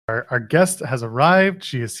Our guest has arrived.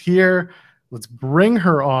 She is here. Let's bring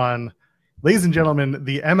her on. Ladies and gentlemen,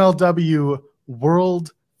 the MLW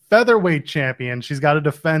World Featherweight Champion. She's got a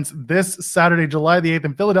defense this Saturday, July the 8th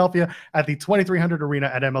in Philadelphia at the 2300 Arena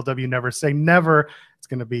at MLW Never Say Never. It's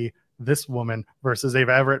going to be this woman versus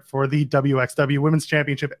Ava Everett for the WXW Women's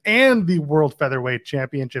Championship and the World Featherweight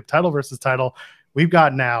Championship title versus title. We've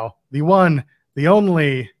got now the one, the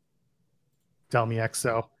only Delmi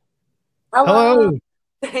XO. Hello.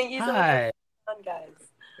 Thank you so Hi. much for fun,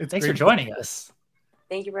 guys. Thanks for joining us.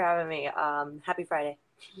 Thank you for having me. Happy Friday.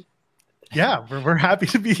 Yeah, we're happy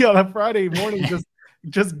to be on a Friday morning,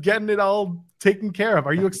 just getting it all taken care of.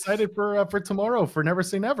 Are you excited for tomorrow for Never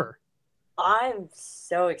Say Never? I'm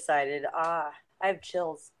so excited. I have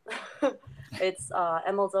chills. It's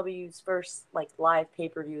MLW's first live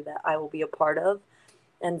pay-per-view that I will be a part of,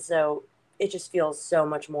 and so it just feels so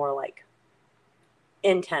much more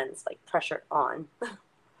intense, pressure on.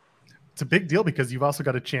 It's a big deal because you've also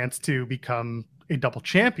got a chance to become a double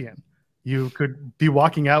champion. You could be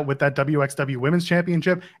walking out with that WXW Women's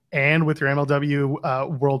Championship and with your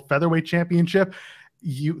MLW World Featherweight Championship.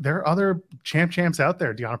 There are other champs out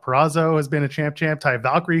there. Deonna Purrazzo has been a champ. Taya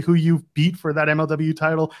Valkyrie, who you've beat for that MLW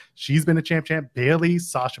title, she's been a champ. Bailey,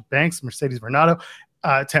 Sasha Banks, Mercedes Vernado,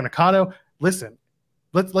 Tam Nakano. Listen,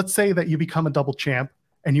 let's say that you become a double champ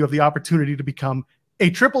and you have the opportunity to become a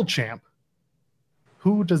triple champ.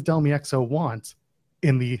 Who does Delmi XO want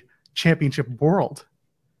in the championship world?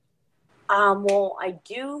 Well, I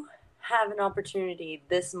do have an opportunity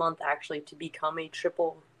this month actually to become a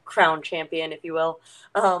triple crown champion, if you will.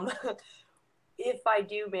 If I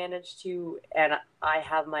do manage to, and I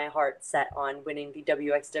have my heart set on winning the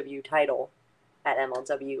WXW title at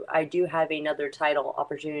MLW, I do have another title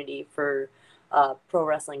opportunity for Pro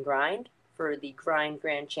Wrestling Grind for the Grind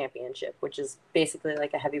Grand Championship, which is basically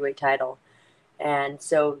like a heavyweight title. And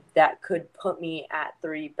so that could put me at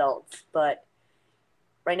 3 belts. But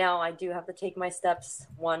right now I do have to take my steps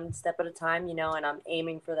one step at a time, and I'm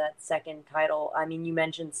aiming for that second title. I mean, you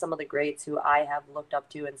mentioned some of the greats who I have looked up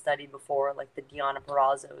to and studied before, like the Deonna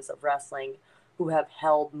Purrazzos of wrestling, who have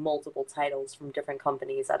held multiple titles from different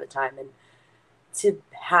companies at a time. And to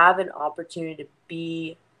have an opportunity to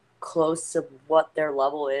be close to what their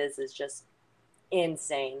level is just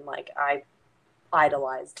insane. I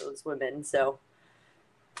idolize those women. So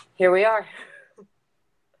here we are.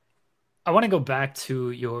 I want to go back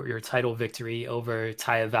to your title victory over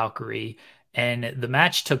Taya Valkyrie, and the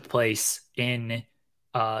match took place in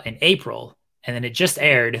April, and then it just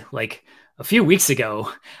aired a few weeks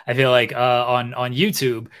ago. I feel like on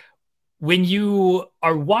YouTube. When you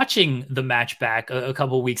are watching the match back a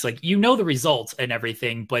couple of weeks, the results and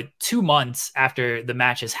everything, but 2 months after the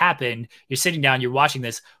match has happened, you're sitting down, you're watching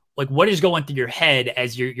this. What is going through your head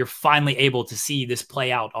as you're finally able to see this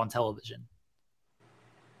play out on television?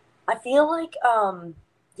 I feel like,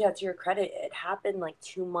 to your credit, it happened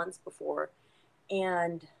 2 months before.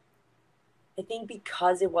 And I think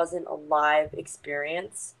because it wasn't a live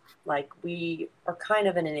experience, we are kind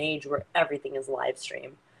of in an age where everything is live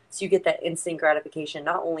stream. So you get that instant gratification,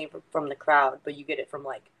 not only from the crowd, but you get it from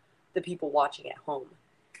the people watching at home.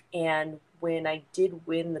 And when I did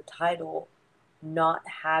win the title, not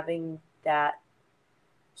having that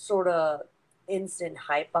sort of instant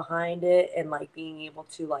hype behind it and being able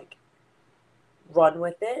to run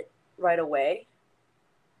with it right away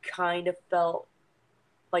kind of felt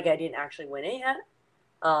like I didn't actually win it yet.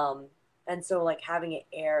 And so having it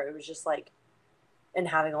air, it was just and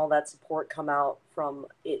having all that support come out from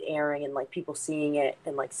it airing and people seeing it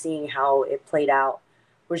and seeing how it played out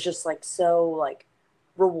was just so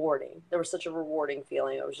rewarding. There was such a rewarding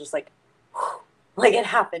feeling. It was just it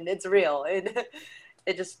happened. It's real.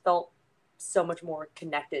 It just felt so much more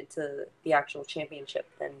connected to the actual championship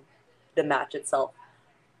than the match itself.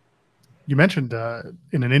 You mentioned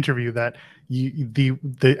in an interview that the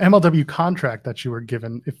MLW contract that you were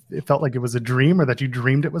given, it felt like it was a dream or that you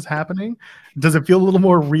dreamed it was happening. Does it feel a little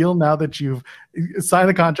more real now that you've signed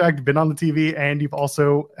the contract, been on the TV, and you've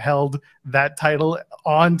also held that title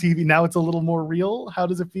on TV? Now it's a little more real. How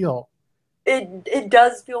does it feel? It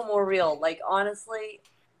does feel more real. Honestly,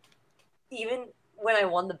 even when I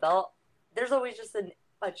won the belt, there's always just a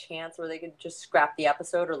chance where they could just scrap the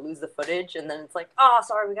episode or lose the footage, and then it's oh,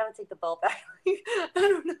 sorry, we gotta take the belt back. I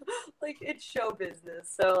don't know, it's show business.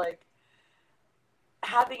 So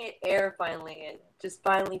having it air finally, it just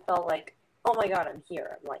finally felt oh my god, I'm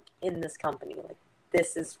here. I'm in this company.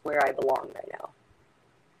 This is where I belong right now.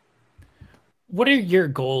 What are your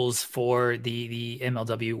goals for the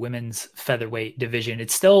MLW women's featherweight division?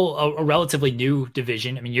 It's still a relatively new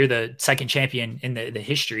division. I mean, you're the second champion in the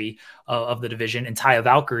history of the division, and Taya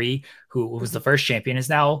Valkyrie, who was the first champion, is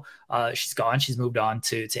now she's gone. She's moved on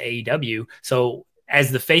to AEW. So,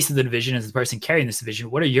 as the face of the division, as the person carrying this division,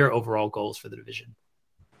 what are your overall goals for the division?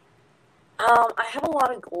 I have a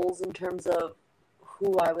lot of goals in terms of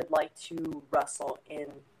who I would like to wrestle in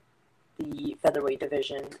the featherweight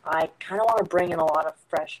division. I kind of want to bring in a lot of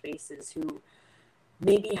fresh faces who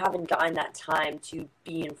maybe haven't gotten that time to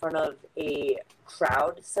be in front of a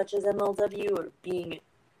crowd such as MLW or being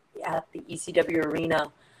at the ECW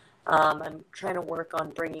arena. I'm trying to work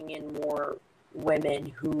on bringing in more women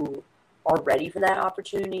who are ready for that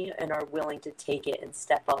opportunity and are willing to take it and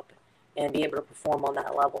step up and be able to perform on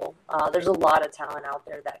that level. There's a lot of talent out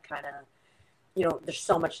there that kind of, there's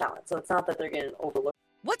so much talent. So it's not that they're getting overlooked.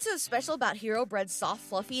 What's so special about Hero Bread's soft,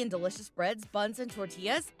 fluffy, and delicious breads, buns, and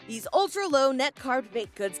tortillas? These ultra-low net-carb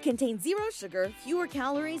baked goods contain 0 sugar, fewer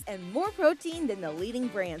calories, and more protein than the leading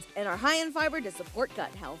brands, and are high in fiber to support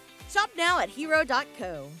gut health. Shop now at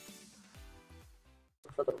hero.co.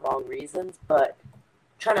 For the wrong reasons, but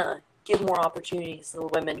trying to give more opportunities to the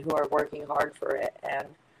women who are working hard for it, and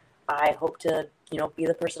I hope to, be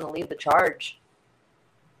the person to lead the charge.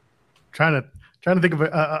 Trying to think of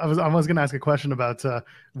I was going to ask a question about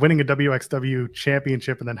winning a WXW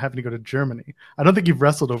championship and then having to go to Germany. I don't think you've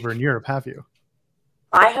wrestled over in Europe, have you?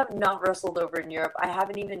 I have not wrestled over in Europe. I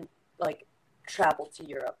haven't even traveled to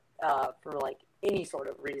Europe for any sort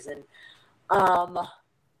of reason.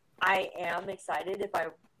 I am excited if I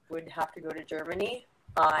would have to go to Germany.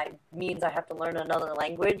 It means I have to learn another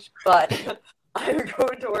language, but I'm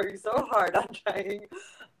going to work so hard on trying.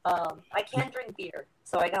 I can drink beer,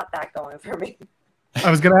 so I got that going for me. I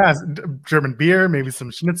was going to ask, German beer, maybe some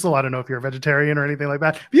schnitzel. I don't know if you're a vegetarian or anything like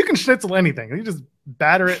that. But you can schnitzel anything. You just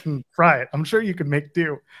batter it and fry it. I'm sure you could make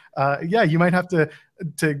do. You might have to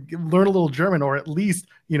learn a little German, or at least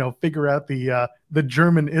figure out the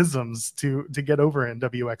German isms to get over in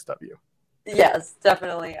WXW. Yes,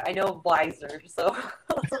 definitely. I know Weiser, so.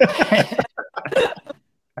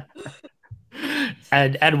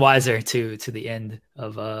 Add Weiser to the end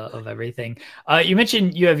of everything. You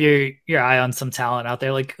mentioned you have your eye on some talent out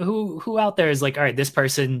there. Like who out there is all right, this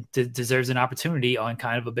person deserves an opportunity on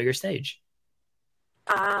kind of a bigger stage?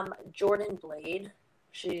 Jordan Blade.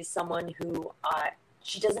 She's someone who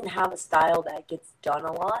she doesn't have a style that gets done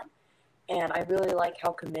a lot, and I really like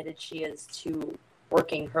how committed she is to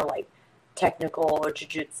working her technical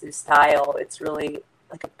jiu-jitsu style. It's really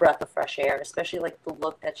like a breath of fresh air, especially the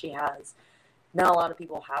look that she has. Not a lot of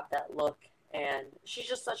people have that look, and she's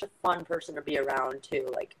just such a fun person to be around too.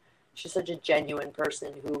 She's such a genuine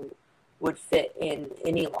person who would fit in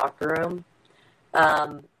any locker room.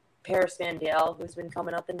 Paris Van Dale, who's been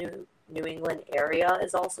coming up in New England area,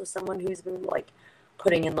 is also someone who's been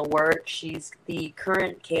putting in the work. She's the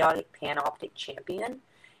current Chaotic Panoptic champion,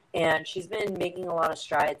 and she's been making a lot of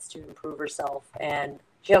strides to improve herself, and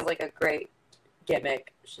she has a great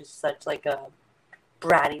gimmick. She's such a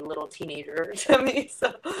bratty little teenager to me,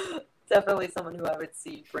 so definitely someone who I would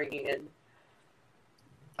see bringing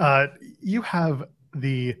in. You have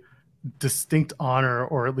the distinct honor,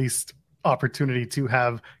 or at least opportunity, to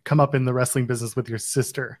have come up in the wrestling business with your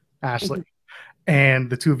sister, Ashley, and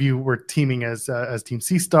the two of you were teaming as Team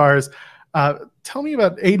Sea Stars. Tell me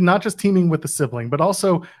about Aiden, not just teaming with the sibling, but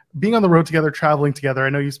also being on the road together, traveling together. I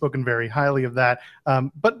know you've spoken very highly of that,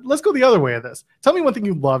 but let's go the other way of this. Tell me one thing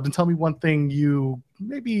you loved, and tell me one thing you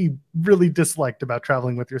maybe really disliked about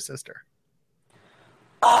traveling with your sister.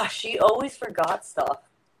 She always forgot stuff.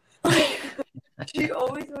 She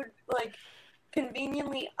always would,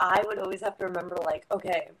 conveniently, I would always have to remember,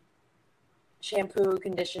 okay, shampoo,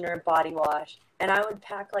 conditioner, body wash, and I would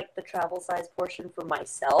pack, the travel size portion for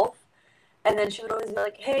myself. And then she would always be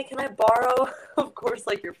like, hey, can I borrow, of course,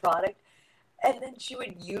 your product? And then she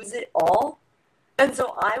would use it all. And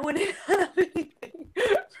so I wouldn't have anything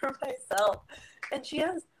for myself. And she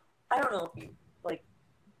has, I don't know if you,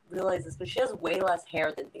 realize this, but she has way less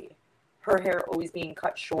hair than me. Her hair always being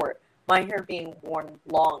cut short. My hair being worn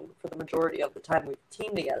long for the majority of the time we've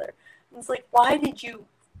teamed together. And it's why did you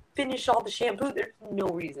finish all the shampoo? There's no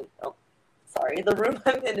reason. Oh. Sorry, the room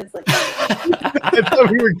I'm in is I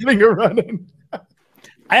thought we were getting a run in.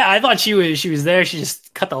 I thought she was there. She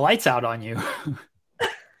just cut the lights out on you.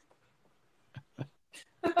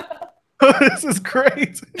 This is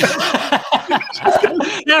great.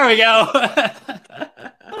 There we go.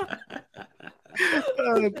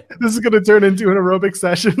 This is going to turn into an aerobic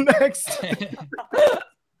session next.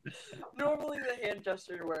 Normally the hand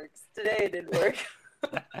gesture works. Today it didn't work.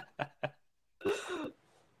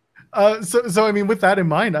 So I mean, with that in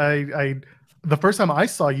mind, I the first time I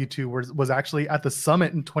saw you two was actually at the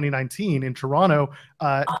summit in 2019 in Toronto,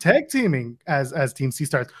 tag teaming as Team Sea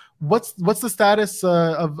Stars. What's the status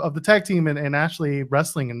of the tag team and Ashley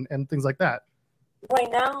wrestling and things like that?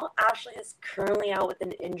 Right now, Ashley is currently out with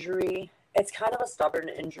an injury. It's kind of a stubborn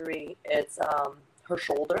injury. It's her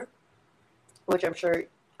shoulder, which I'm sure,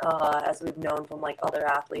 as we've known from like other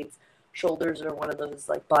athletes, shoulders are one of those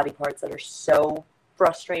like body parts that are so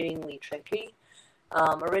frustratingly tricky.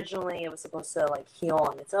 Originally, it was supposed to like heal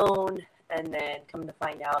on its own, and then come to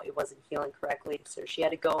find out it wasn't healing correctly, so she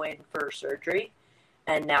had to go in for surgery,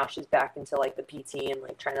 and now she's back into like the PT and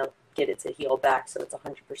like trying to get it to heal back so it's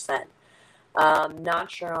 100%. Not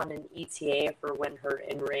sure on an ETA for when her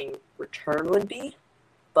in-ring return would be,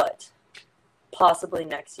 but possibly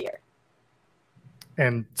next year.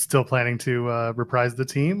 And still planning to reprise the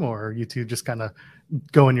team, or you two just kind of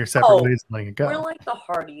going your separate ways and letting it go? We're like the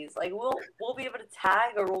Hardys. Like we'll be able to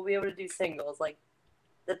tag or we'll be able to do singles. Like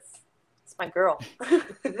that's my girl.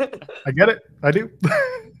 I get it. I do.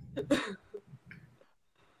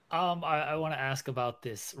 I want to ask about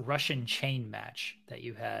this Russian chain match that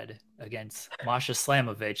you had against Masha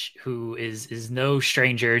Slamovich, who is no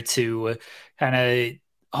stranger to kind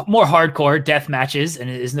of more hardcore death matches and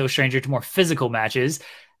is no stranger to more physical matches.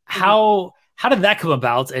 How did that come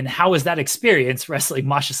about, and how was that experience wrestling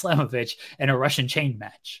Masha Slamovich in a Russian chain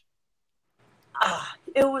match?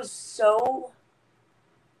 It was so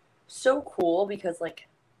cool because like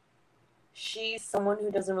she's someone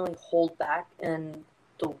who doesn't really hold back in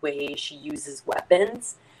the way she uses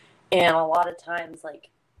weapons, and a lot of times like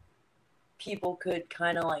people could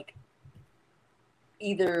kind of like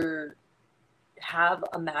either have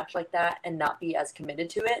a match like that and not be as committed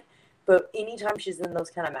to it, but anytime she's in those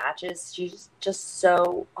kind of matches, she's just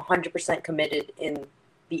so 100% committed in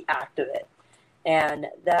the act of it. And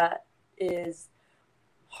that is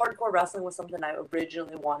hardcore wrestling was something I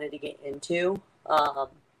originally wanted to get into,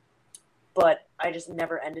 but I just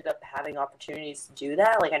never ended up having opportunities to do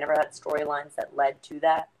that. Like I never had storylines that led to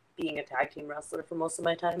that, being a tag team wrestler for most of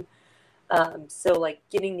my time. So like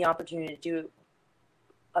getting the opportunity to do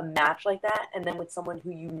a match like that, and then with someone who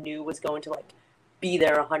you knew was going to like be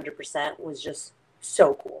there 100% was just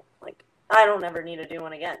so cool. Like I don't ever need to do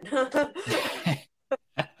one again.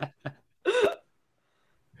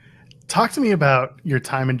 Talk to me about your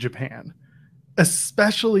time in Japan,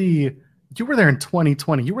 especially you were there in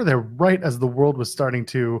 2020. You were there right as the world was starting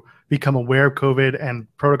to become aware of COVID and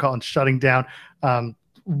protocol and shutting down.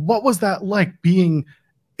 What was that like being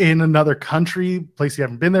in another country, place you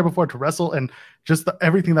haven't been there before, to wrestle, and just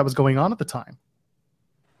everything that was going on at the time?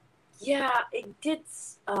 Yeah, it did.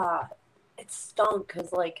 It stunk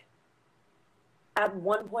because like at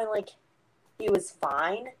one point like it was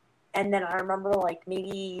fine, and then I remember like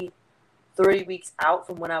maybe 3 weeks out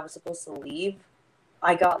from when I was supposed to leave,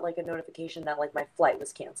 I got like a notification that like my flight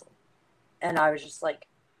was canceled, and I was just like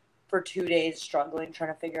for 2 days struggling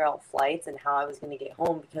trying to figure out flights and how I was going to get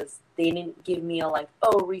home, because they didn't give me a like,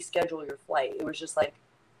 oh, reschedule your flight. It was just like,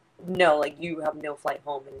 no, like you have no flight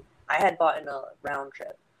home, and I had bought in a round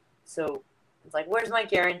trip. So it's like, where's my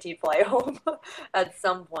guaranteed flight home at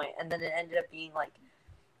some point? And then it ended up being like,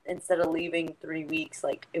 instead of leaving 3 weeks,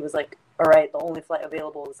 like it was like, all right, the only flight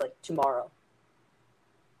available was like tomorrow.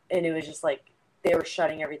 And it was just like, they were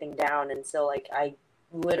shutting everything down. And so like, I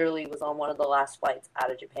literally was on one of the last flights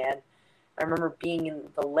out of Japan. I remember being in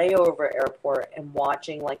the layover airport and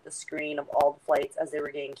watching like the screen of all the flights as they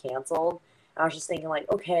were getting canceled. I was just thinking like,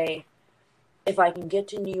 okay, if I can get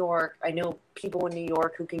to New York, I know people in New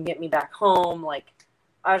York who can get me back home. Like,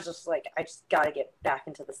 I was just like, I just got to get back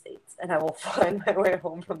into the States, and I will find my way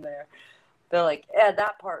home from there. But like, yeah,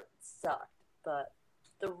 that part sucked. But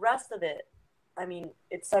the rest of it, I mean,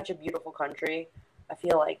 it's such a beautiful country. I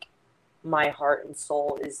feel like my heart and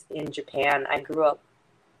soul is in Japan. I grew up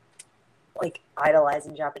like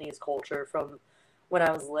idolizing Japanese culture from when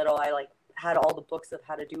I was little. I like had all the books of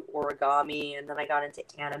how to do origami, and then I got into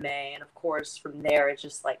anime, and of course from there it's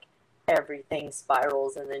just like everything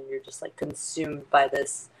spirals, and then you're just like consumed by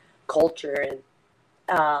this culture.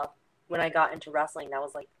 And when I got into wrestling, that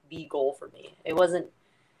was like the goal for me. It wasn't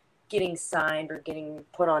getting signed or getting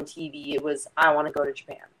put on TV. It was, I want to go to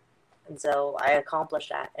Japan. And so I accomplished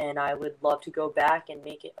that, and I would love to go back and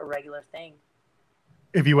make it a regular thing.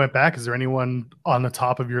 If you went back, is there anyone on the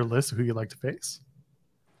top of your list who you'd like to face?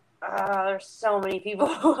 There's so many people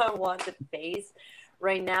who I want to face.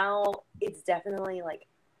 Right now, it's definitely like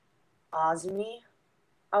Azumi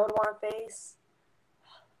I would want to face.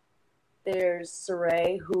 there's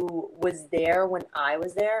Saray, who was there when I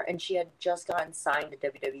was there, and she had just gotten signed to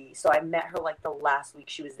WWE. So I met her like the last week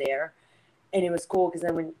she was there, and it was cool because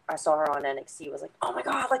then when I saw her on NXT, I was like, oh my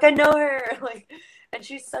god, like I know her, like, and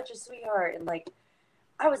she's such a sweetheart, and like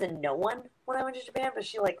I was a no one when I went to Japan, but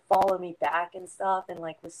she like followed me back and stuff, and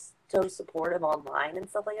like was so supportive online and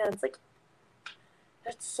stuff like that. It's like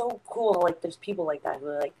that's so cool. Like there's people like that who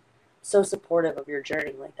are like so supportive of your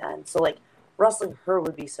journey like that, and so like wrestling her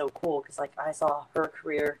would be so cool because like I saw her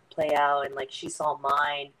career play out and like she saw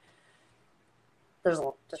mine. There's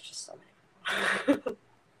just so many.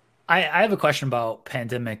 I have a question about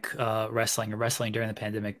pandemic wrestling or wrestling during the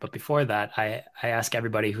pandemic, but before that, I ask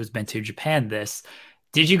everybody who's been to Japan this: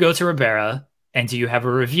 did you go to Ribera, and do you have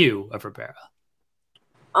a review of Ribera?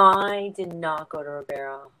 I did not go to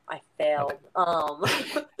Ribera. I failed.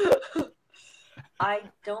 Okay. I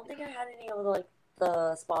don't think I had any of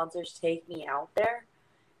the sponsors take me out there,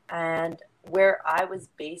 and where I was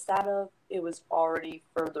based out of, it was already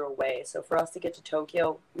further away. So for us to get to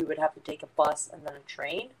Tokyo, we would have to take a bus and then a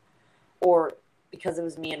train, or because it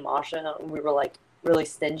was me and Masha, and we were like really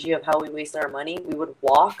stingy of how we wasted our money, we would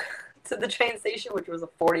walk to the train station, which was a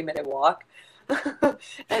 40-minute walk,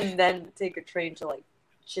 and then take a train to like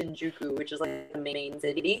Shinjuku, which is like the main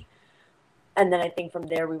city. And then I think from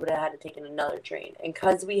there we would have had to take in another train. And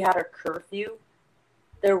because we had a curfew,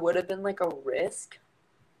 there would have been like a risk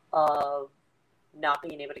of not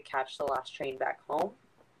being able to catch the last train back home.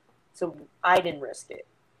 So I didn't risk it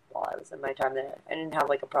while I was in my time there. I didn't have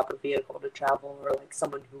like a proper vehicle to travel or like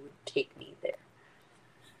someone who would take me there.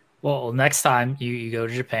 Well, next time you go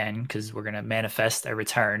to Japan, because we're going to manifest a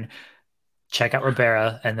return, check out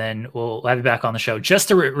Ribera, and then we'll have you back on the show just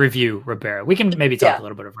to review Ribera. We can maybe talk a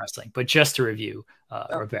little bit of wrestling, but just to review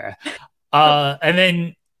Ribera. And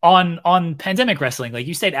then on pandemic wrestling, like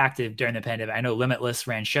you stayed active during the pandemic. I know Limitless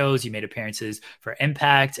ran shows. You made appearances for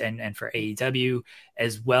Impact and for AEW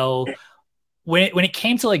as well. When it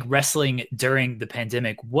came to like wrestling during the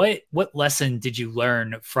pandemic, what lesson did you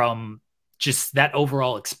learn from just that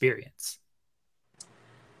overall experience?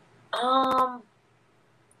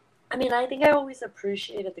 I mean, I think I always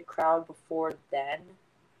appreciated the crowd before then,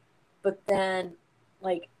 but then,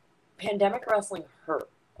 like, pandemic wrestling hurt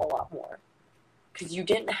a lot more because you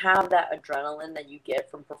didn't have that adrenaline that you get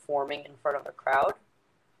from performing in front of a crowd.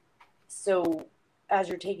 So as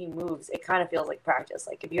you're taking moves, it kind of feels like practice.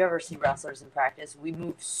 Like, if you ever see wrestlers in practice, we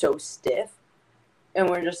move so stiff, and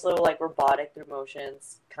we're just little, like, robotic through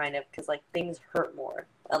motions, kind of, because, like, things hurt more,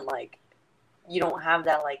 and, like, you don't have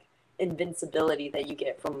that, like, invincibility that you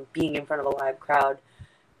get from being in front of a live crowd.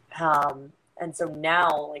 And so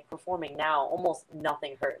now, like, performing now, almost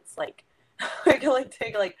nothing hurts. Like, I can, like,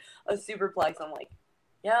 take, like, a superplex. I'm like,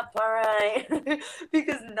 yep, all right.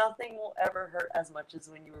 Because nothing will ever hurt as much as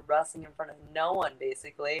when you were wrestling in front of no one,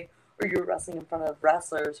 basically. Or you were wrestling in front of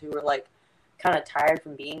wrestlers who were, like, kind of tired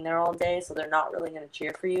from being there all day, so they're not really going to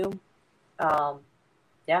cheer for you.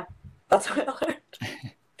 Yeah, that's what I learned.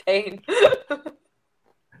 Pain.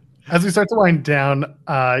 As we start to wind down,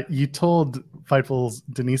 you told Fightful's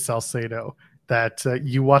Denise Salcedo that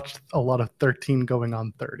you watched a lot of 13 going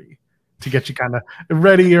on 30 to get you kind of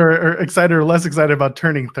ready or excited or less excited about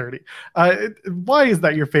turning 30. Why is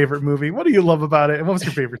that your favorite movie? What do you love about it? And what was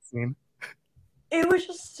your favorite scene? It was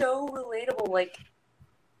just so relatable. Like,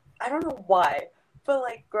 I don't know why, but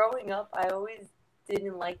like growing up, I always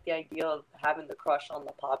didn't like the idea of having the crush on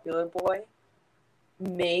the popular boy.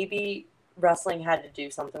 Maybe wrestling had to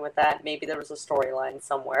do something with that. Maybe there was a storyline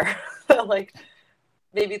somewhere. Like,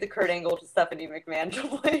 maybe the Kurt Angle to Stephanie McMahon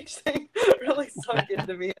Triple H thing really sunk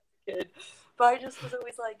into me as a kid. But I just was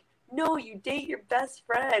always like, no, you date your best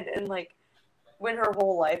friend. And like, when her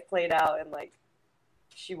whole life played out and like,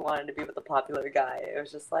 she wanted to be with the popular guy, it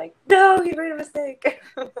was just like, no, he made a mistake.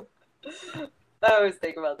 I always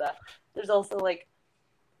think about that. There's also like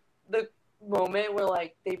the moment where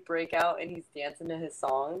like they break out and he's dancing to his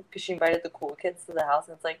song because she invited the cool kids to the house,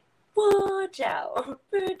 and it's like, watch out.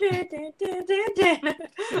 I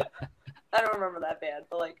don't remember that band,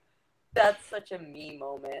 but like that's such a me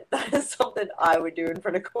moment. That is something I would do in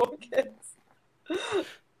front of cool kids.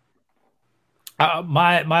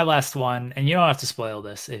 My last one, and you don't have to spoil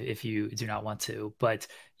this if you do not want to, but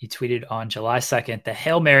you tweeted on July 2nd, the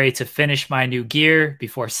Hail Mary to finish my new gear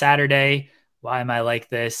before Saturday. Why am I like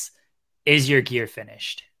this? Is your gear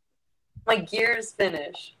finished? My gear is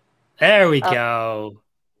finished. There we go.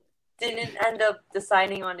 Didn't end up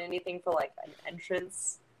deciding on anything for like an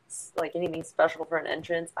entrance, like anything special for an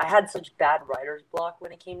entrance. I had such bad writer's block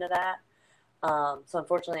when it came to that. So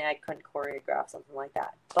unfortunately I couldn't choreograph something like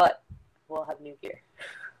that, but we'll have new gear.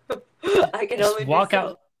 I can just only walk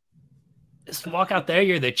out. Just walk out there,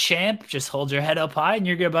 you're the champ, just hold your head up high, and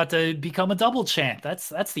you're about to become a double champ. That's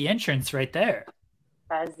the entrance right there.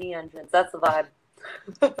 As the entrance. That's the vibe.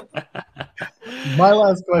 My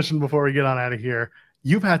last question before we get on out of here.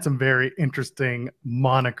 You've had some very interesting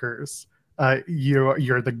monikers.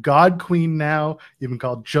 You're the God Queen now. You've been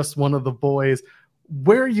called just one of the boys.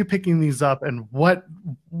 Where are you picking these up, and what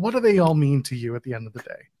do they all mean to you at the end of the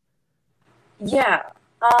day? Yeah.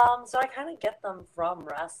 So I kind of get them from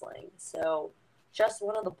wrestling. So just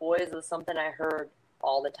one of the boys was something I heard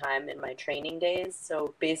all the time in my training days.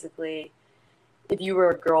 So basically, if you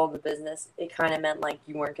were a girl in the business, it kind of meant like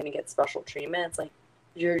you weren't going to get special treatment. It's like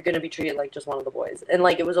you're going to be treated like just one of the boys. And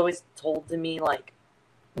like it was always told to me like,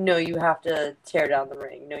 no, you have to tear down the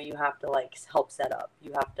ring. No, you have to like help set up.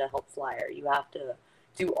 You have to help flyer. You have to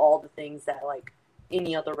do all the things that like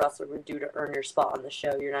any other wrestler would do to earn your spot on the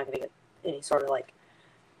show. You're not going to get any sort of like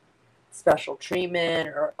special treatment,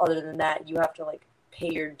 or other than that, you have to like pay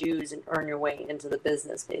your dues and earn your way into the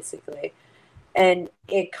business basically. And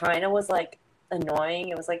it kind of was like annoying.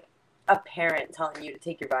 It was like a parent telling you to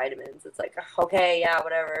take your vitamins. It's like, okay, yeah,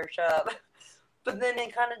 whatever, shut up. But then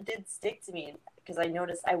it kind of did stick to me because I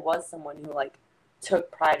noticed I was someone who like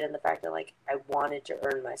took pride in the fact that like I wanted to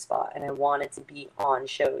earn my spot and I wanted to be on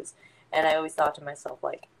shows. And I always thought to myself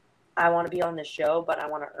like, I want to be on this show, but I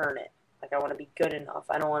want to earn it. Like I want to be good enough.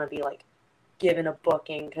 I don't want to be like given a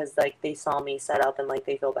booking because like they saw me set up and like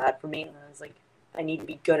they feel bad for me. And I was like, I need to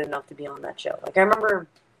be good enough to be on that show. Like I remember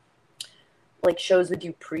like shows would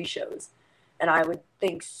do pre-shows and I would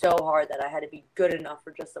think so hard that I had to be good enough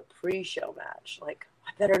for just a pre-show match. Like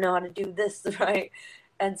I better know how to do this right.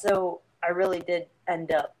 And so I really did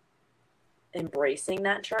end up embracing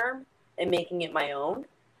that term and making it my own.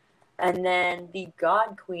 And then the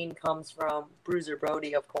God Queen comes from Bruiser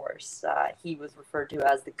Brody, of course. He was referred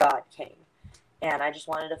to as the God King. And I just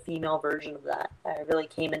wanted a female version of that. I really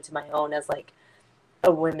came into my own as like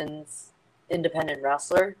a women's independent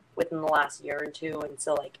wrestler within the last year or two. And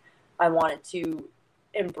so like I wanted to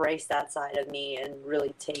embrace that side of me and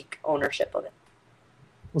really take ownership of it.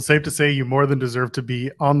 Well, safe to say you more than deserve to be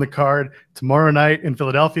on the card tomorrow night in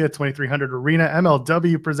Philadelphia, 2300 Arena.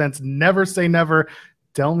 MLW presents Never Say Never.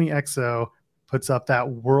 Delmi XO puts up that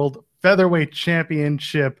World Featherweight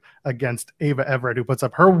Championship against Ava Everett, who puts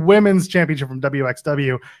up her Women's Championship from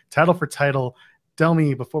WXW, title for title.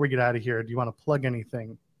 Delmi, before we get out of here, do you want to plug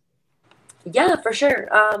anything? Yeah, for sure.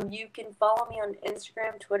 You can follow me on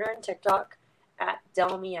Instagram, Twitter, and TikTok at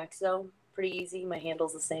Delmi XO. Pretty easy. My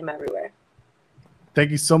handle's the same everywhere.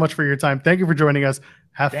 Thank you so much for your time. Thank you for joining us.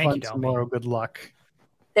 Have Thank fun you, Delmi. tomorrow. Good luck.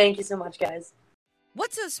 Thank you so much, guys.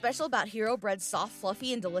 What's so special about Hero Bread's soft,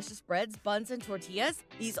 fluffy, and delicious breads, buns, and tortillas?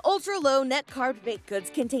 These ultra-low net-carb baked goods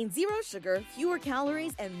contain 0 sugar, fewer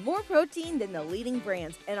calories, and more protein than the leading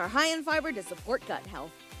brands, and are high in fiber to support gut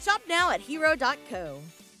health. Shop now at hero.co.